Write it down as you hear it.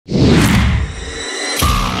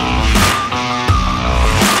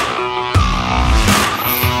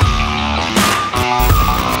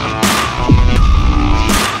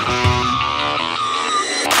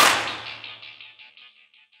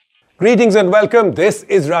Greetings and welcome. This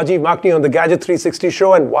is Rajiv Makni on the Gadget 360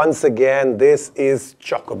 show, and once again, this is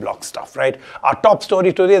chock-a-block stuff, right? Our top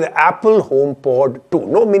story today, the Apple HomePod 2.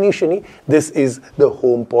 No mini shini, this is the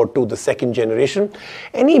HomePod 2, the second generation.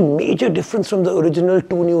 Any major difference from the original?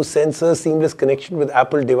 Two new sensors, seamless connection with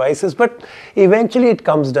Apple devices, but eventually it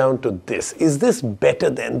comes down to this. Is this better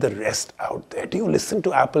than the rest out there? Do you listen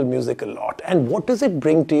to Apple Music a lot? And what does it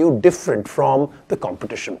bring to you different from the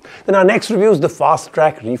competition? Then our next review is the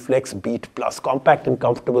Fastrack Reflex Beat Plus, compact and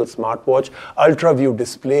comfortable smartwatch, ultra view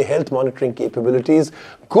display, health monitoring capabilities,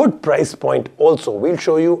 good price point also. We'll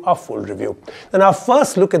show you a full review. Then our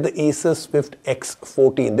first look at the Acer Swift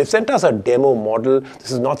X14. They've sent us a demo model.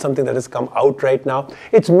 This is not something that has come out right now.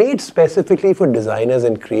 It's made specifically for designers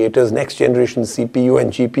and creators, next generation CPU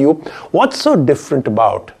and GPU. What's so different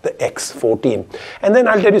about the X14? And then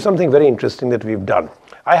I'll tell you something very interesting that we've done.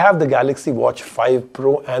 I have the Galaxy Watch 5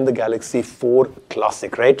 Pro and the Galaxy 4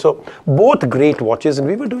 Classic, right? So both great watches, and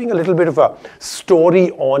we were doing a little bit of a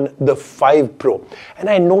story on the 5 Pro. And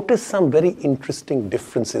I noticed some very interesting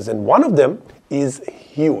differences, and one of them is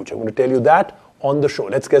huge. I'm going to tell you that on the show.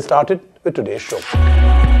 Let's get started with today's show.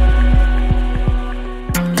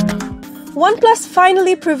 OnePlus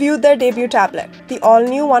finally previewed their debut tablet, the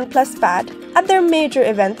all-new OnePlus Pad, at their major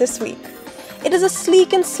event this week. It is a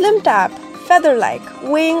sleek and slim tab, feather-like,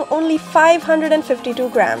 weighing only 552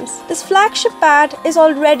 grams. This flagship pad is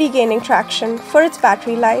already gaining traction for its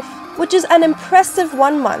battery life, which is an impressive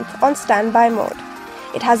 1 month on standby mode.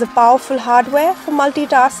 It has a powerful hardware for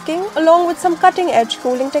multitasking along with some cutting-edge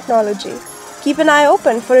cooling technology. Keep an eye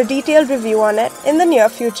open for a detailed review on it in the near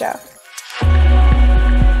future.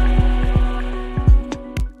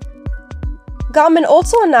 Garmin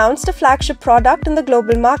also announced a flagship product in the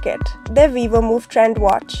global market, their VivoMove Trend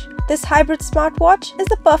Watch. This hybrid smartwatch is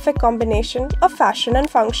the perfect combination of fashion and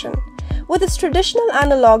function. With its traditional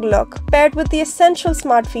analog look paired with the essential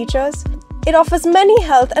smart features, it offers many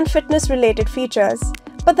health and fitness-related features.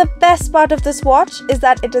 But the best part of this watch is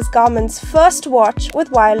that it is Garmin's first watch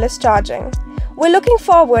with wireless charging. We're looking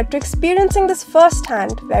forward to experiencing this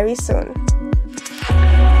firsthand very soon.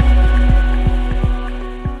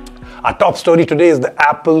 Our top story today is the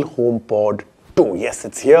Apple HomePod 2. Yes,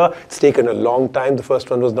 it's here. It's taken a long time. The first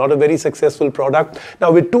one was not a very successful product. Now,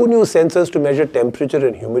 with two new sensors to measure temperature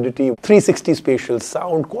and humidity, 360 spatial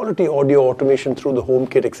sound, quality audio automation through the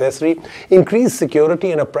HomeKit accessory, increased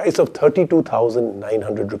security, and a price of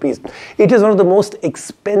 32,900 rupees. It is one of the most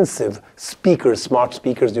expensive speakers, smart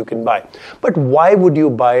speakers you can buy. But why would you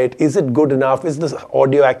buy it? Is it good enough? Is the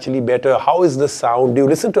audio actually better? How is the sound? Do you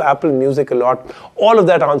listen to Apple Music a lot? All of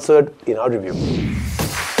that answered in our review.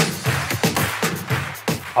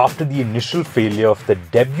 After the initial failure of the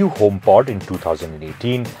debut HomePod in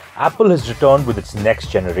 2018, Apple has returned with its next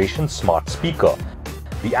generation smart speaker,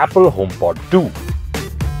 the Apple HomePod 2.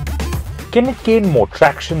 Can it gain more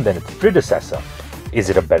traction than its predecessor? Is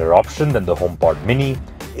it a better option than the HomePod Mini?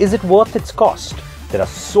 Is it worth its cost? There are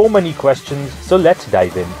so many questions, so let's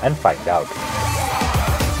dive in and find out.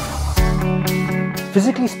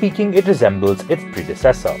 Physically speaking, it resembles its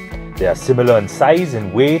predecessor. They are similar in size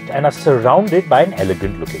and weight and are surrounded by an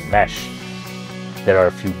elegant looking mesh. There are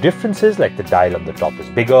a few differences, like the dial on the top is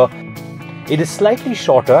bigger. It is slightly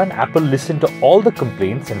shorter, and Apple listened to all the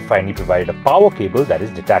complaints and finally provided a power cable that is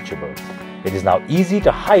detachable. It is now easy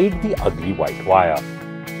to hide the ugly white wire.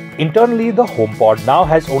 Internally, the HomePod now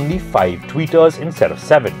has only 5 tweeters instead of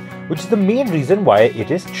 7, which is the main reason why it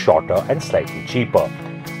is shorter and slightly cheaper.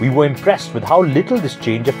 We were impressed with how little this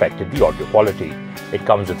change affected the audio quality. It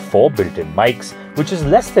comes with 4 built-in mics, which is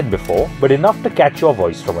less than before, but enough to catch your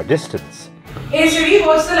voice from a distance. Hey Siri,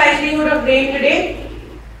 what's the likelihood of rain today?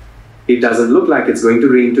 It doesn't look like it's going to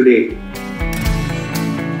rain today.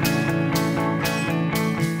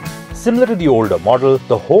 Similar to the older model,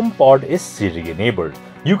 the HomePod is Siri enabled.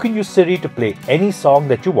 You can use Siri to play any song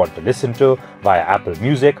that you want to listen to via Apple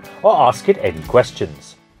Music or ask it any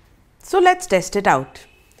questions. So let's test it out.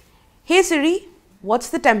 Hey Siri, what's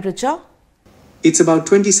the temperature? It's about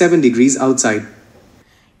 27 degrees outside.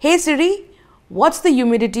 Hey Siri, what's the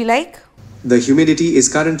humidity like? The humidity is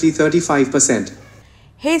currently 35%.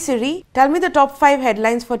 Hey Siri, tell me the top 5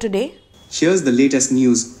 headlines for today. Here's the latest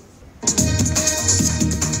news.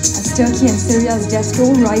 As Turkey and Syria's death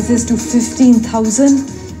toll rises to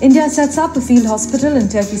 15,000, India sets up a field hospital in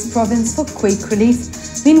Turkey's province for quake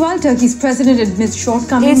relief. Meanwhile, Turkey's president admits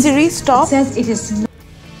shortcomings. Hey Siri, stop. Says it is.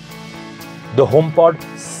 The HomePod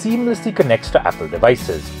seamlessly connects to Apple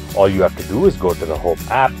devices. All you have to do is go to the Home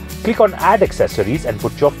app, click on Add Accessories and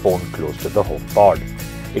put your phone close to the HomePod.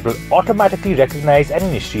 It will automatically recognize and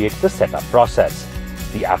initiate the setup process.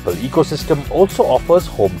 The Apple ecosystem also offers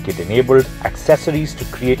HomeKit-enabled accessories to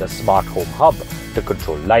create a smart home hub to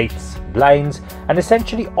control lights, blinds, and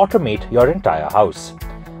essentially automate your entire house.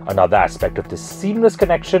 Another aspect of this seamless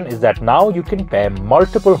connection is that now you can pair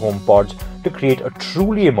multiple HomePods to create a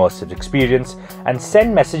truly immersive experience and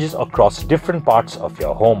send messages across different parts of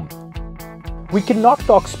your home. We cannot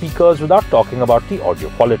talk speakers without talking about the audio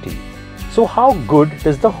quality. So how good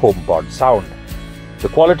does the HomePod sound? The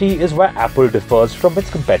quality is where Apple differs from its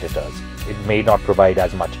competitors. It may not provide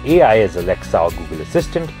as much AI as Alexa or Google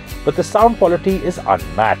Assistant, but the sound quality is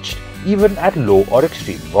unmatched, even at low or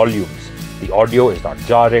extreme volumes. The audio is not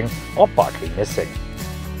jarring or partly missing.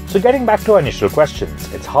 So getting back to our initial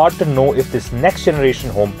questions, it's hard to know if this next generation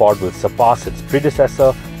HomePod will surpass its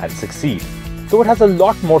predecessor and succeed, though it has a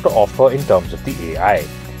lot more to offer in terms of the AI.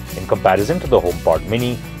 In comparison to the HomePod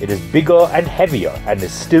Mini, it is bigger and heavier and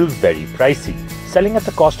is still very pricey, selling at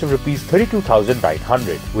the cost of Rs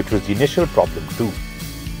 32,900, which was the initial problem too.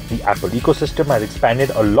 The Apple ecosystem has expanded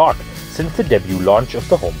a lot since the debut launch of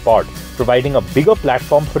the HomePod, providing a bigger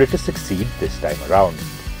platform for it to succeed this time around.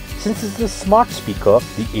 Since it's a smart speaker,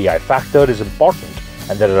 the AI factor is important,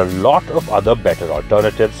 and there are a lot of other better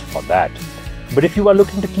alternatives for that. But if you are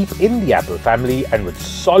looking to keep in the Apple family and with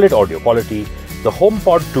solid audio quality, the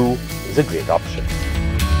HomePod 2 is a great option.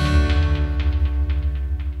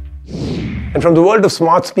 And from the world of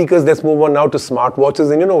smart speakers, let's move on now to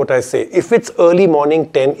smartwatches. And you know what I say, if it's early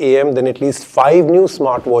morning 10 a.m., then at least 5 new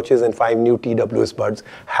smartwatches and 5 new TWS buds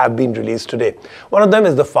have been released today. One of them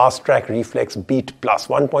is the Fastrack Reflex Beat Plus,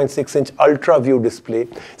 1.6-inch ultra view display,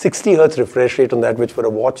 60 Hz refresh rate on that, which for a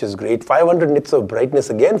watch is great, 500 nits of brightness,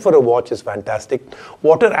 again for a watch is fantastic,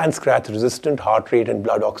 water and scratch resistant, heart rate and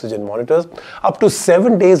blood oxygen monitors, up to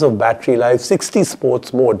 7 days of battery life, 60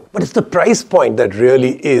 sports mode. But it's the price point that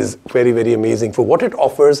really is very, very amazing for what it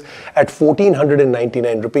offers at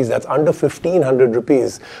 1,499 rupees. That's under 1,500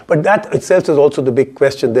 rupees. But that itself is also the big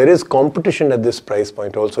question. There is competition at this price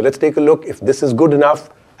point also. Let's take a look if this is good enough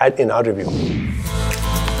in our review.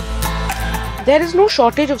 There is no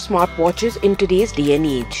shortage of smartwatches in today's day and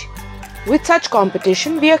age. With such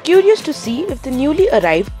competition, we are curious to see if the newly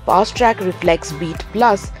arrived Fastrack Reflex Beat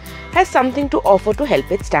Plus has something to offer to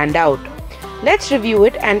help it stand out. Let's review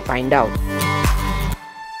it and find out.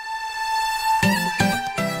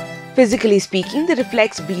 Physically speaking, the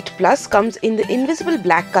Reflex Beat Plus comes in the invisible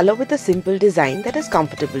black color with a simple design that is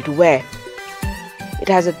comfortable to wear. It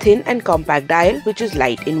has a thin and compact dial which is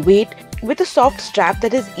light in weight with a soft strap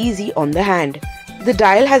that is easy on the hand. The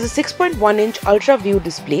dial has a 6.1-inch ultra view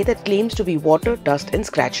display that claims to be water, dust and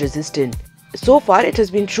scratch resistant. So far it has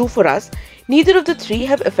been true for us, neither of the three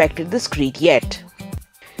have affected the screen yet.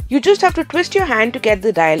 You just have to twist your hand to get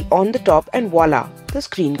the dial on the top and voila, the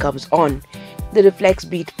screen comes on. The Reflex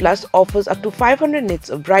Beat Plus offers up to 500 nits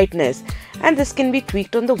of brightness, and this can be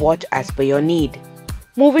tweaked on the watch as per your need.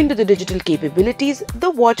 Moving to the digital capabilities,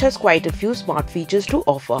 the watch has quite a few smart features to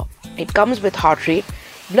offer. It comes with heart rate,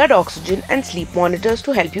 blood oxygen and sleep monitors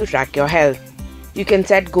to help you track your health. You can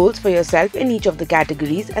set goals for yourself in each of the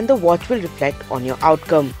categories and the watch will reflect on your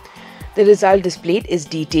outcome. The result displayed is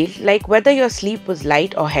detailed, like whether your sleep was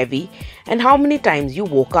light or heavy and how many times you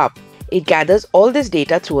woke up. It gathers all this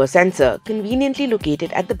data through a sensor, conveniently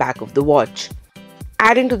located at the back of the watch.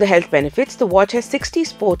 Adding to the health benefits, the watch has 60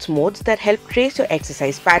 sports modes that help trace your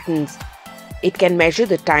exercise patterns. It can measure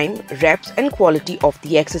the time, reps and quality of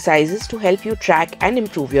the exercises to help you track and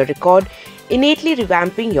improve your record, innately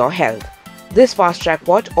revamping your health. This Fastrack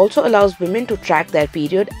watch also allows women to track their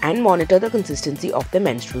period and monitor the consistency of their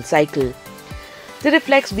menstrual cycle. The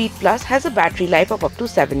Reflex Beat Plus has a battery life of up to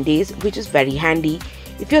 7 days, which is very handy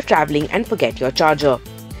if you're traveling and forget your charger.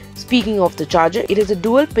 Speaking of the charger, it is a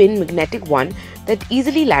dual-pin magnetic one that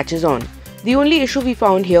easily latches on. The only issue we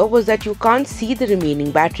found here was that you can't see the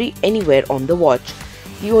remaining battery anywhere on the watch.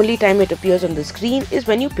 The only time it appears on the screen is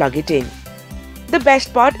when you plug it in. The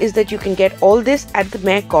best part is that you can get all this at the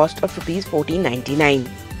mere cost of Rs 1499.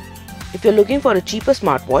 If you're looking for a cheaper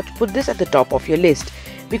smartwatch, put this at the top of your list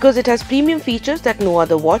because it has premium features that no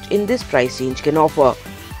other watch in this price range can offer.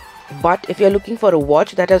 But if you're looking for a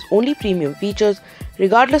watch that has only premium features,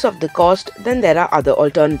 regardless of the cost, then there are other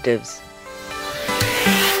alternatives.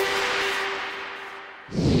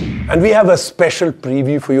 And we have a special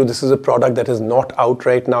preview for you. This is a product that is not out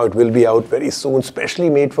right now. It will be out very soon, specially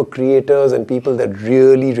made for creators and people that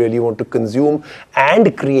really, really want to consume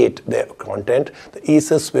and create their content. The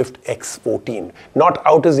Acer Swift X14. Not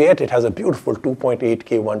out as yet. It has a beautiful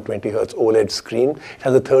 2.8K 120Hz OLED screen. It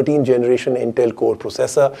has a 13th generation Intel Core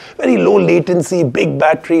processor. Very low latency, big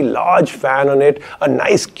battery, large fan on it, a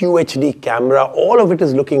nice QHD camera. All of it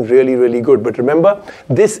is looking really, really good. But remember,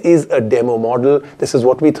 this is a demo model. This is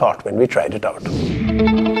what we thought when we tried it out.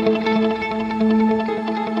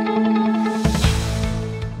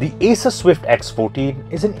 The Acer Swift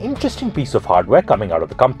X14 is an interesting piece of hardware coming out of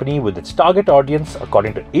the company, with its target audience,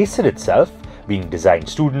 according to Acer itself, being design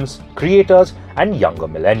students, creators, and younger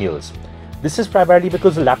millennials. This is primarily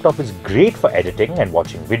because the laptop is great for editing and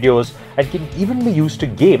watching videos and can even be used to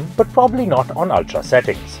game, but probably not on ultra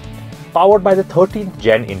settings. Powered by the 13th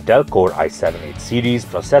Gen Intel Core i7-8 series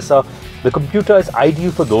processor, the computer is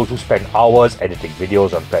ideal for those who spend hours editing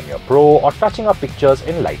videos on Premiere Pro or touching up pictures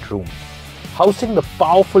in Lightroom. Housing the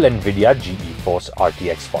powerful NVIDIA GeForce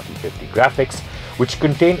RTX 4050 graphics, which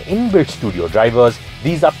contain inbuilt studio drivers,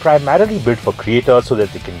 these are primarily built for creators so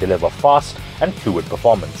that they can deliver fast and fluid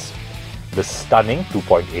performance. The stunning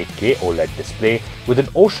 2.8K OLED display with an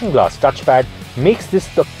ocean glass touchpad makes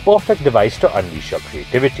this the perfect device to unleash your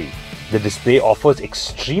creativity. The display offers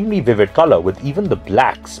extremely vivid color, with even the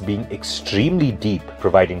blacks being extremely deep,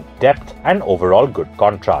 providing depth and overall good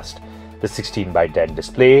contrast. The 16:10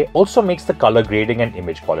 display also makes the color grading and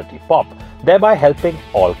image quality pop, thereby helping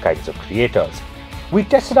all kinds of creators. We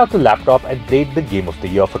tested out the laptop and played the game of the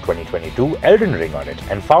year for 2022, Elden Ring, on it,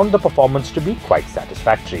 and found the performance to be quite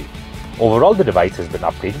satisfactory. Overall, the device has been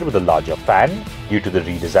updated with a larger fan due to the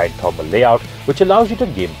redesigned thermal layout, which allows you to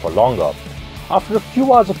game for longer. After a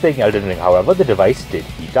few hours of playing Elden Ring, however, the device did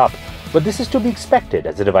heat up. But this is to be expected,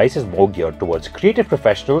 as the device is more geared towards creative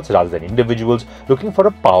professionals rather than individuals looking for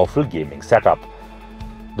a powerful gaming setup.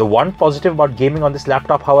 The one positive about gaming on this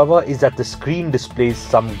laptop, however, is that the screen displays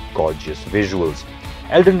some gorgeous visuals.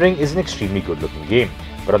 Elden Ring is an extremely good-looking game,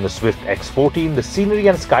 but on the Swift X14, the scenery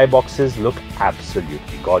and skyboxes look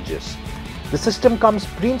absolutely gorgeous. The system comes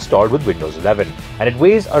pre-installed with Windows 11 and it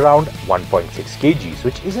weighs around 1.6 kg,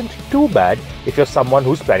 which isn't too bad if you're someone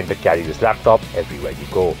who's planning to carry this laptop everywhere you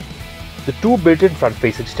go. The two built-in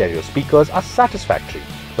front-facing stereo speakers are satisfactory,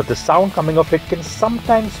 but the sound coming off it can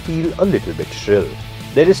sometimes feel a little bit shrill.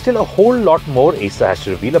 There is still a whole lot more Acer has to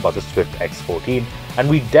reveal about the Swift X14, and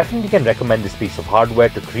we definitely can recommend this piece of hardware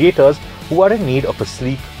to creators who are in need of a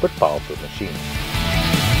sleek but powerful machine.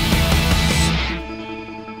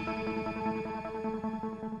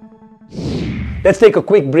 Let's take a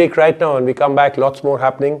quick break right now, and we come back. Lots more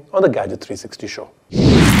happening on the Gadget 360 show.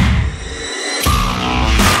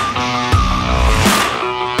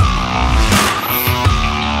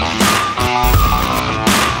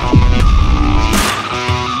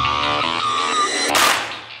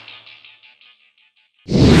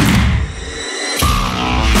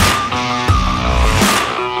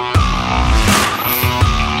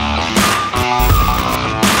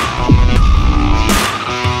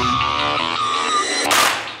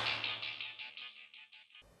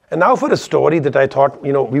 And now for a story that I thought,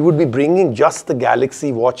 we would be bringing just the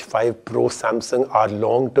Galaxy Watch 5 Pro Samsung, our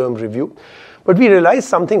long-term review. But we realized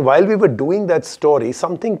something while we were doing that story.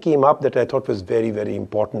 Something came up that I thought was very, very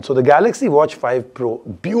important. So the Galaxy Watch 5 Pro,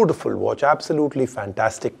 beautiful watch, absolutely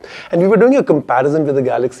fantastic. And we were doing a comparison with the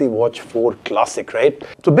Galaxy Watch 4 Classic, right?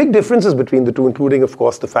 So big differences between the two, including, of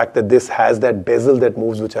course, the fact that this has that bezel that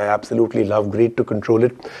moves, which I absolutely love. Great to control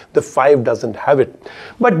it. The 5 doesn't have it.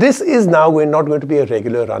 But this is now not going to be a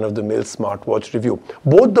regular run-of-the-mill smartwatch review.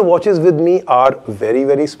 Both the watches with me are very,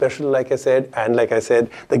 very special, like I said. And like I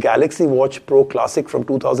said, the Galaxy Watch Pro Classic from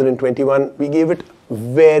 2021, we gave it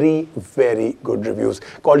very, very good reviews.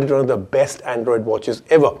 Called it one of the best Android watches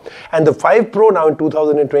ever. And the 5 Pro now in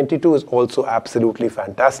 2022 is also absolutely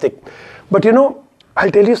fantastic. But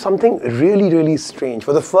I'll tell you something really, really strange.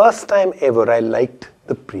 For the first time ever, I liked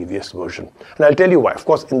the previous version. And I'll tell you why. Of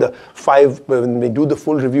course, in the 5, when we do the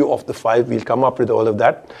full review of the 5, we'll come up with all of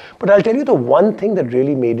that. But I'll tell you the one thing that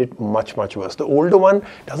really made it much, much worse. The older one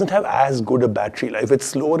doesn't have as good a battery life. It's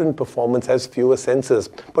slower in performance, has fewer sensors.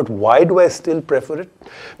 But why do I still prefer it?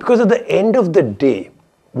 Because at the end of the day,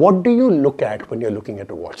 what do you look at when you're looking at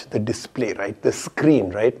a watch? The display, right? The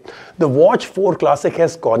screen, right? The Watch 4 Classic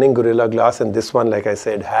has Corning Gorilla Glass, and this one, like I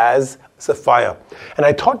said, has Sapphire. And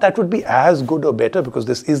I thought that would be as good or better because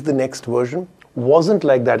this is the next version. Wasn't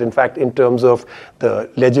like that. In fact, in terms of the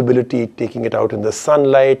legibility, taking it out in the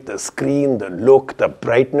sunlight, the screen, the look, the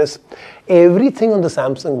brightness, everything on the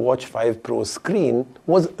Samsung Watch 5 Pro screen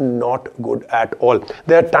was not good at all.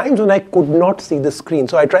 There are times when I could not see the screen.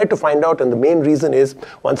 So I tried to find out, and the main reason is,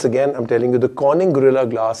 once again, I'm telling you, the Corning Gorilla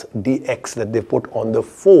Glass DX that they put on the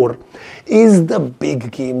 4 is the big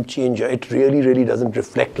game changer. It really doesn't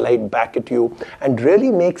reflect light back at you and really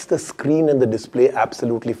makes the screen and the display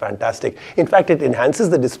absolutely fantastic. In fact, it enhances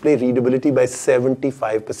the display readability by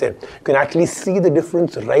 75%. You can actually see the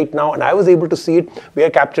difference right now, and I was able to see it. We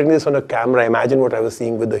are capturing this on a camera. Imagine what I was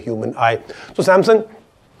seeing with the human eye. So Samsung,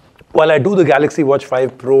 while I do the Galaxy Watch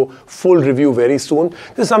 5 Pro full review very soon,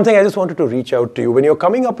 this is something I just wanted to reach out to you. When you're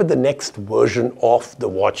coming up with the next version of the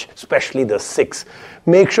watch, especially the 6,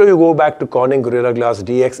 make sure you go back to Corning Gorilla Glass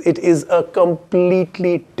DX. It is a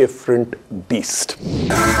completely different beast.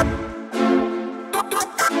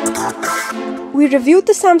 We reviewed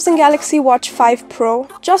the Samsung Galaxy Watch 5 Pro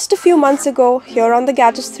just a few months ago here on the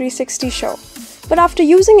Gadgets 360 show. But after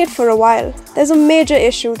using it for a while, there's a major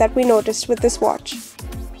issue that we noticed with this watch.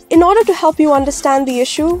 In order to help you understand the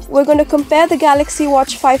issue, we're going to compare the Galaxy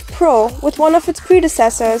Watch 5 Pro with one of its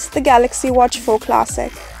predecessors, the Galaxy Watch 4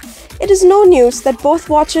 Classic. It is no news that both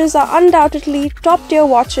watches are undoubtedly top-tier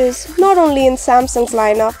watches, not only in Samsung's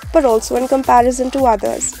lineup, but also in comparison to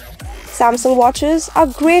others. Samsung watches are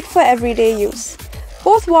great for everyday use.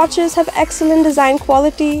 Both watches have excellent design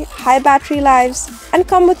quality, high battery lives, and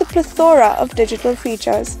come with a plethora of digital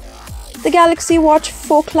features. The Galaxy Watch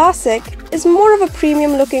 4 Classic is more of a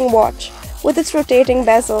premium-looking watch with its rotating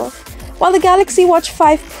bezel, while the Galaxy Watch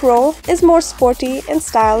 5 Pro is more sporty in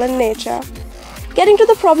style and nature. Getting to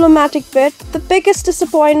the problematic bit, the biggest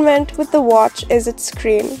disappointment with the watch is its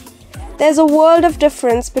screen. There's a world of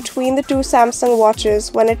difference between the two Samsung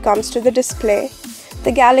watches when it comes to the display.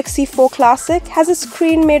 The Galaxy 4 Classic has a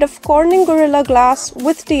screen made of Corning Gorilla Glass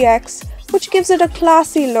with DX, which gives it a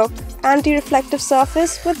classy look, anti-reflective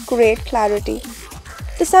surface with great clarity.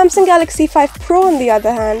 The Samsung Galaxy 5 Pro, on the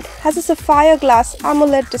other hand, has a sapphire glass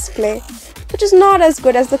AMOLED display, which is not as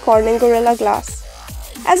good as the Corning Gorilla Glass.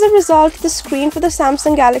 As a result, the screen for the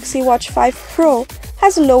Samsung Galaxy Watch 5 Pro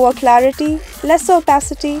has lower clarity, lesser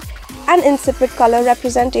opacity, and insipid color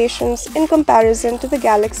representations in comparison to the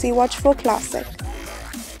Galaxy Watch 4 Classic.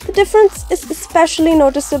 The difference is especially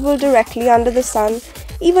noticeable directly under the sun,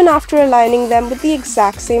 even after aligning them with the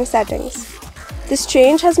exact same settings. This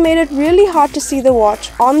change has made it really hard to see the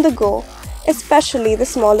watch on the go, especially the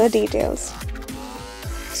smaller details.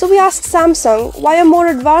 So we asked Samsung why a more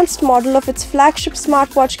advanced model of its flagship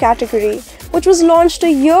smartwatch category, which was launched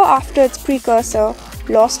a year after its precursor,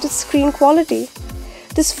 lost its screen quality.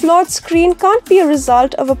 This flawed screen can't be a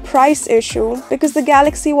result of a price issue because the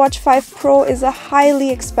Galaxy Watch 5 Pro is a highly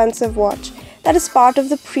expensive watch that is part of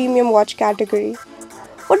the premium watch category.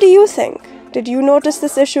 What do you think? Did you notice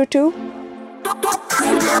this issue too?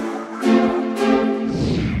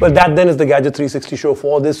 Well, that then is the Gadget 360 show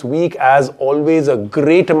for this week. As always, a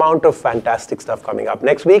great amount of fantastic stuff coming up.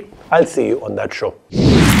 Next week, I'll see you on that show.